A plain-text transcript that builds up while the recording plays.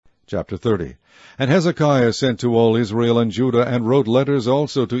Chapter 30. And Hezekiah sent to all Israel and Judah, and wrote letters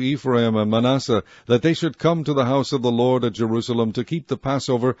also to Ephraim and Manasseh, that they should come to the house of the Lord at Jerusalem to keep the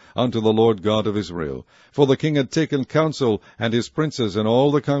Passover unto the Lord God of Israel. For the king had taken counsel, and his princes and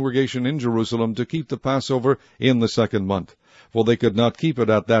all the congregation in Jerusalem, to keep the Passover in the 2nd month. For they could not keep it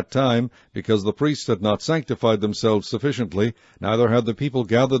at that time, because the priests had not sanctified themselves sufficiently, neither had the people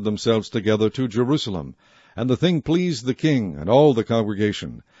gathered themselves together to Jerusalem. And the thing pleased the king and all the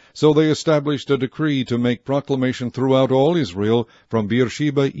congregation. So they established a decree to make proclamation throughout all Israel, from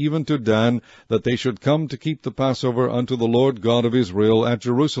Beersheba even to Dan, that they should come to keep the Passover unto the Lord God of Israel at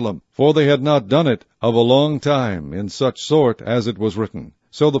Jerusalem. For they had not done it of a long time in such sort as it was written.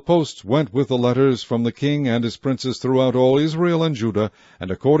 So the posts went with the letters from the king and his princes throughout all Israel and Judah, and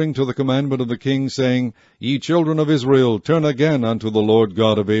according to the commandment of the king, saying, Ye children of Israel, turn again unto the Lord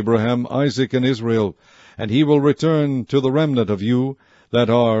God of Abraham, Isaac, and Israel, and he will return to the remnant of you that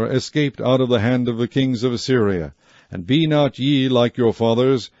are escaped out of the hand of the kings of Assyria. And be not ye like your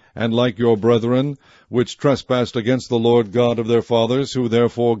fathers, and like your brethren, which trespassed against the Lord God of their fathers, who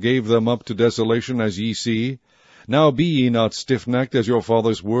therefore gave them up to desolation, as ye see. Now be ye not stiffnecked as your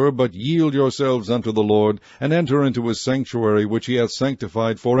fathers were, but yield yourselves unto the Lord, and enter into his sanctuary, which he hath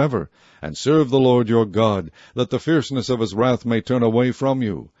sanctified forever, and serve the Lord your God, that the fierceness of his wrath may turn away from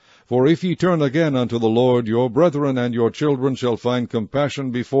you. For if ye turn again unto the Lord, your brethren and your children shall find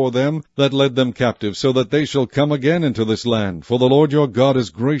compassion before them that led them captive, so that they shall come again into this land. For the Lord your God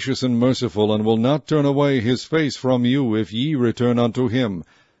is gracious and merciful, and will not turn away his face from you, if ye return unto him.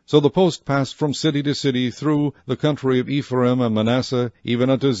 So the post passed from city to city through the country of Ephraim and Manasseh, even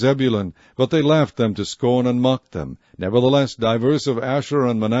unto Zebulun. But they laughed them to scorn and mocked them. Nevertheless, divers of Asher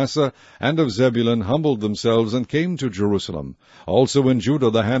and Manasseh and of Zebulun humbled themselves and came to Jerusalem. Also in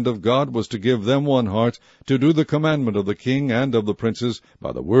Judah the hand of God was to give them one heart, to do the commandment of the king and of the princes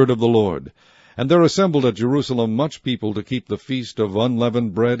by the word of the Lord. And there assembled at Jerusalem much people to keep the feast of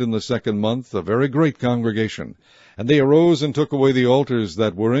unleavened bread in the 2nd month, a very great congregation. And they arose and took away the altars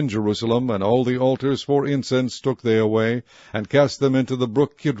that were in Jerusalem, and all the altars for incense took they away, and cast them into the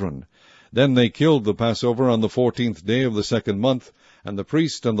brook Kidron. Then they killed the Passover on the 14th day of the 2nd month, and the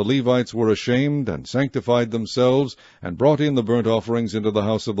priests and the Levites were ashamed, and sanctified themselves, and brought in the burnt offerings into the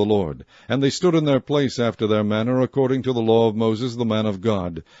house of the Lord. And they stood in their place after their manner, according to the law of Moses the man of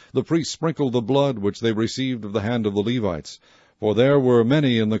God. The priests sprinkled the blood which they received of the hand of the Levites. For there were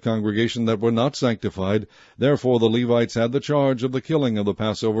many in the congregation that were not sanctified. Therefore the Levites had the charge of the killing of the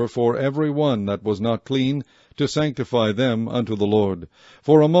Passover for every one that was not clean, to sanctify them unto the Lord.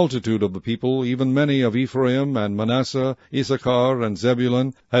 For a multitude of the people, even many of Ephraim and Manasseh, Issachar and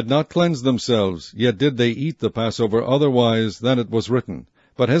Zebulun, had not cleansed themselves, yet did they eat the Passover otherwise than it was written.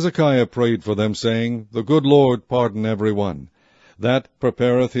 But Hezekiah prayed for them, saying, The good Lord pardon every one that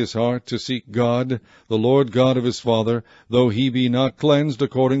prepareth his heart to seek God, the Lord God of his father, though he be not cleansed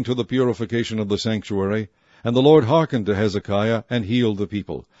according to the purification of the sanctuary. And the Lord hearkened to Hezekiah, and healed the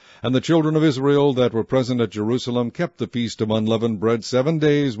people. And the children of Israel that were present at Jerusalem kept the feast of unleavened bread 7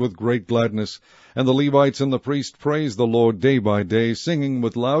 days with great gladness. And the Levites and the priests praised the Lord day by day, singing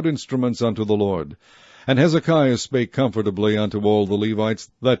with loud instruments unto the Lord. And Hezekiah spake comfortably unto all the Levites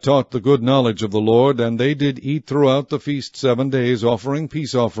that taught the good knowledge of the Lord, and they did eat throughout the feast 7 days, offering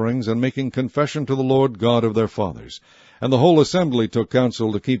peace offerings, and making confession to the Lord God of their fathers. And the whole assembly took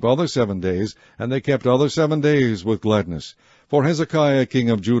counsel to keep other 7 days, and they kept other 7 days with gladness. For Hezekiah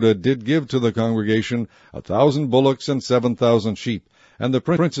king of Judah did give to the congregation 1,000 bullocks and 7,000 sheep, and the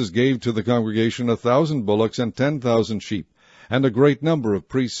princes gave to the congregation 1,000 bullocks and 10,000 sheep, and a great number of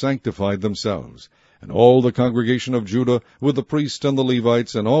priests sanctified themselves. And all the congregation of Judah, with the priests and the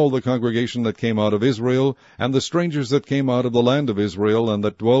Levites, and all the congregation that came out of Israel, and the strangers that came out of the land of Israel, and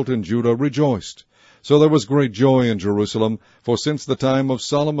that dwelt in Judah, rejoiced. So there was great joy in Jerusalem, for since the time of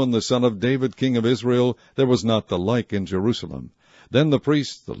Solomon the son of David king of Israel, there was not the like in Jerusalem. Then the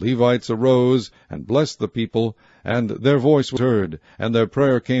priests, the Levites, arose, and blessed the people, and their voice was heard, and their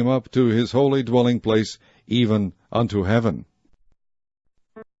prayer came up to his holy dwelling place, even unto heaven.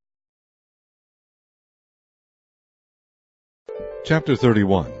 Chapter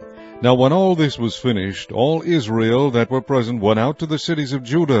 31. Now when all this was finished, all Israel that were present went out to the cities of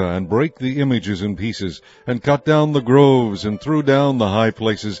Judah, and brake the images in pieces, and cut down the groves, and threw down the high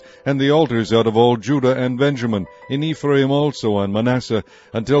places, and the altars out of all Judah and Benjamin, in Ephraim also and Manasseh,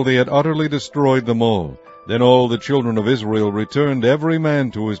 until they had utterly destroyed them all. Then all the children of Israel returned every man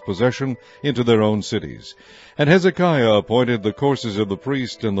to his possession into their own cities. And Hezekiah appointed the courses of the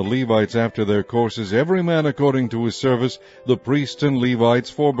priests and the Levites after their courses, every man according to his service, the priests and Levites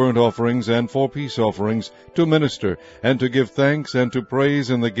for burnt offerings and for peace offerings, to minister, and to give thanks and to praise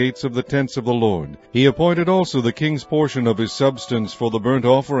in the gates of the tents of the Lord. He appointed also the king's portion of his substance for the burnt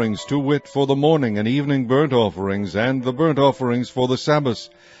offerings, to wit, for the morning and evening burnt offerings, and the burnt offerings for the Sabbaths,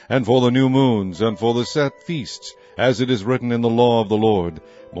 and for the new moons, and for the set feasts, as it is written in the law of the Lord.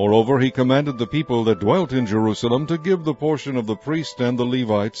 Moreover, he commanded the people that dwelt in Jerusalem to give the portion of the priests and the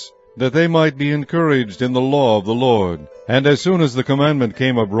Levites, that they might be encouraged in the law of the Lord. And as soon as the commandment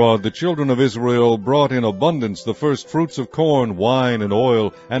came abroad, the children of Israel brought in abundance the first fruits of corn, wine, and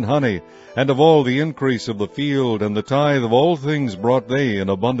oil, and honey, and of all the increase of the field, and the tithe of all things brought they in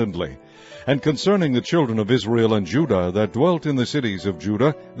abundantly. And concerning the children of Israel and Judah that dwelt in the cities of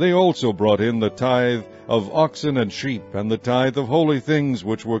Judah, they also brought in the tithe of oxen and sheep, and the tithe of holy things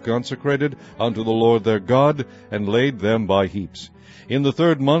which were consecrated unto the Lord their God, and laid them by heaps. In the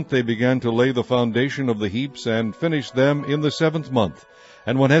 3rd month they began to lay the foundation of the heaps, and finished them in the 7th month.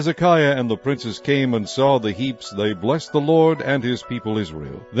 And when Hezekiah and the princes came and saw the heaps, they blessed the Lord and his people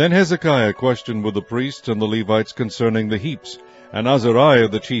Israel. Then Hezekiah questioned with the priests and the Levites concerning the heaps. And Azariah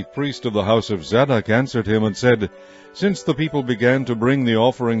the chief priest of the house of Zadok answered him and said, Since the people began to bring the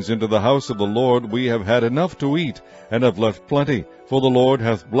offerings into the house of the Lord, we have had enough to eat, and have left plenty. For the Lord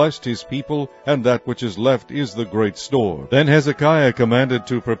hath blessed his people, and that which is left is the great store. Then Hezekiah commanded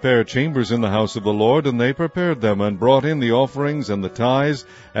to prepare chambers in the house of the Lord, and they prepared them, and brought in the offerings and the tithes,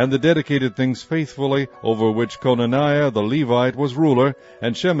 and the dedicated things faithfully, over which Conaniah the Levite was ruler,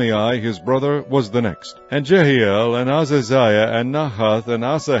 and Shimei his brother was the next. And Jehiel, and Azaziah, and Nahath, and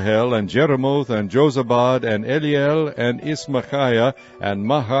Asahel, and Jeremoth, and Jozabad, and Eliel, and Ismachiah, and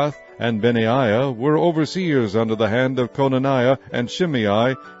Mahath, and Benaiah were overseers under the hand of Conaniah and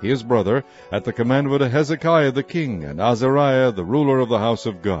Shimei his brother, at the commandment of Hezekiah the king, and Azariah the ruler of the house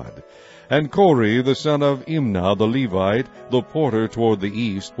of God. And Kori the son of Imnah the Levite, the porter toward the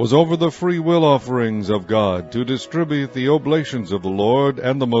east, was over the freewill offerings of God, to distribute the oblations of the Lord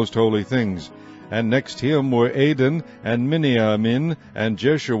and the most holy things. And next him were Adon, and Miniamin, and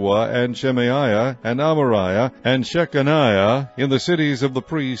Jeshua, and Shemaiah, and Amariah, and Shechaniah, in the cities of the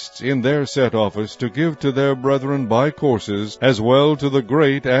priests, in their set office, to give to their brethren by courses, as well to the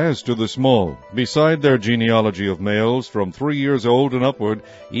great as to the small, beside their genealogy of males, from 3 years old and upward,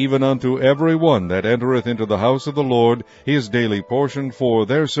 even unto every one that entereth into the house of the Lord, his daily portion for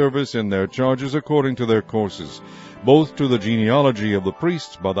their service in their charges according to their courses, both to the genealogy of the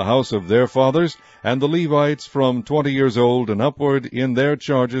priests by the house of their fathers, and the Levites from 20 years old and upward in their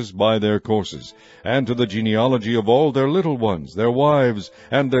charges by their courses, and to the genealogy of all their little ones, their wives,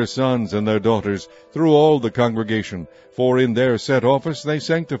 and their sons and their daughters, through all the congregation, for in their set office they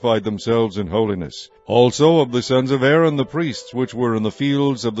sanctified themselves in holiness. Also of the sons of Aaron the priests, which were in the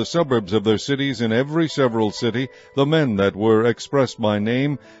fields of the suburbs of their cities in every several city, the men that were expressed by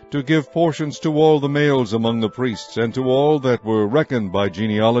name, to give portions to all the males among the priests, and to all that were reckoned by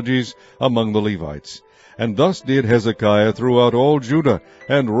genealogies among the Levites. And thus did Hezekiah throughout all Judah,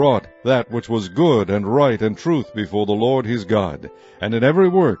 and wrought that which was good and right and truth before the Lord his God. And in every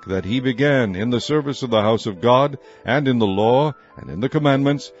work that he began in the service of the house of God, and in the law, and in the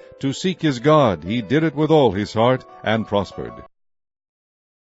commandments, to seek his God, he did it with all his heart, and prospered.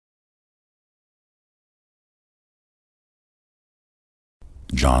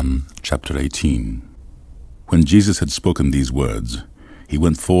 John chapter 18. When Jesus had spoken these words, he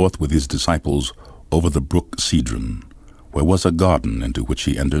went forth with his disciples over the brook Cedron, where was a garden, into which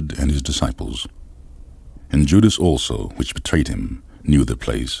he entered and his disciples. And Judas also, which betrayed him, knew the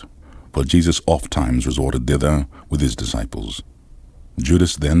place, for Jesus ofttimes resorted thither with his disciples.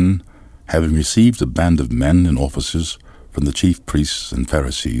 Judas then, having received a band of men and officers from the chief priests and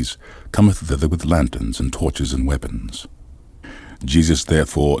Pharisees, cometh thither with lanterns and torches and weapons. Jesus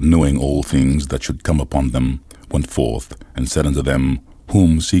therefore, knowing all things that should come upon them, went forth, and said unto them,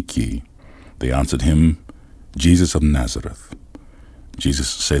 Whom seek ye? They answered him, Jesus of Nazareth. Jesus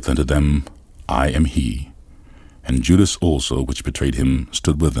saith unto them, I am he. And Judas also, which betrayed him,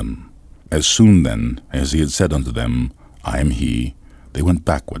 stood with them. As soon then as he had said unto them, I am he, they went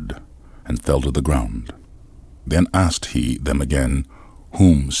backward, and fell to the ground. Then asked he them again,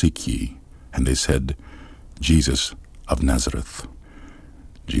 Whom seek ye? And they said, Jesus of Nazareth.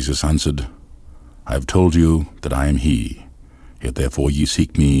 Jesus answered, I have told you that I am he. Yet therefore ye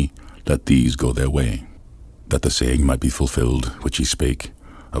seek me, let these go their way, that the saying might be fulfilled which he spake,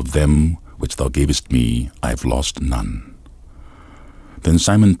 Of them which thou gavest me I have lost none. Then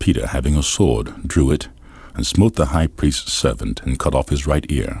Simon Peter, having a sword, drew it, and smote the high priest's servant, and cut off his right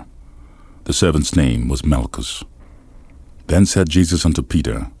ear. The servant's name was Malchus. Then said Jesus unto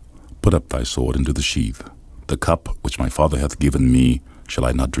Peter, Put up thy sword into the sheath. The cup which my Father hath given me, shall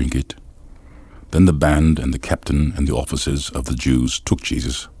I not drink it? Then the band and the captain and the officers of the Jews took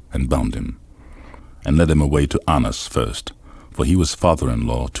Jesus, and bound him, and led him away to Annas first, for he was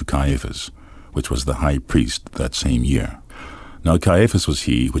father-in-law to Caiaphas, which was the high priest that same year. Now Caiaphas was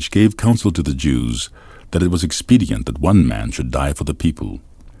he which gave counsel to the Jews, that it was expedient that one man should die for the people.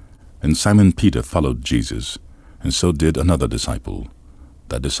 And Simon Peter followed Jesus, and so did another disciple.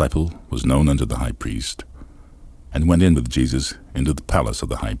 That disciple was known unto the high priest, and went in with Jesus into the palace of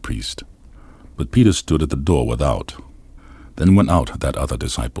the high priest. But Peter stood at the door without. Then went out that other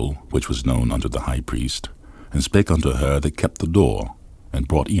disciple, which was known unto the high priest, and spake unto her that kept the door, and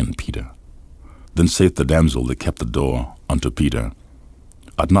brought in Peter. Then saith the damsel that kept the door unto Peter,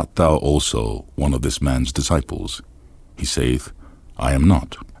 Art not thou also one of this man's disciples? He saith, I am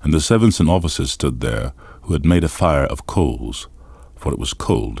not. And the servants and officers stood there, who had made a fire of coals, for it was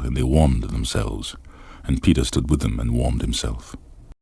cold, and they warmed themselves. And Peter stood with them and warmed himself.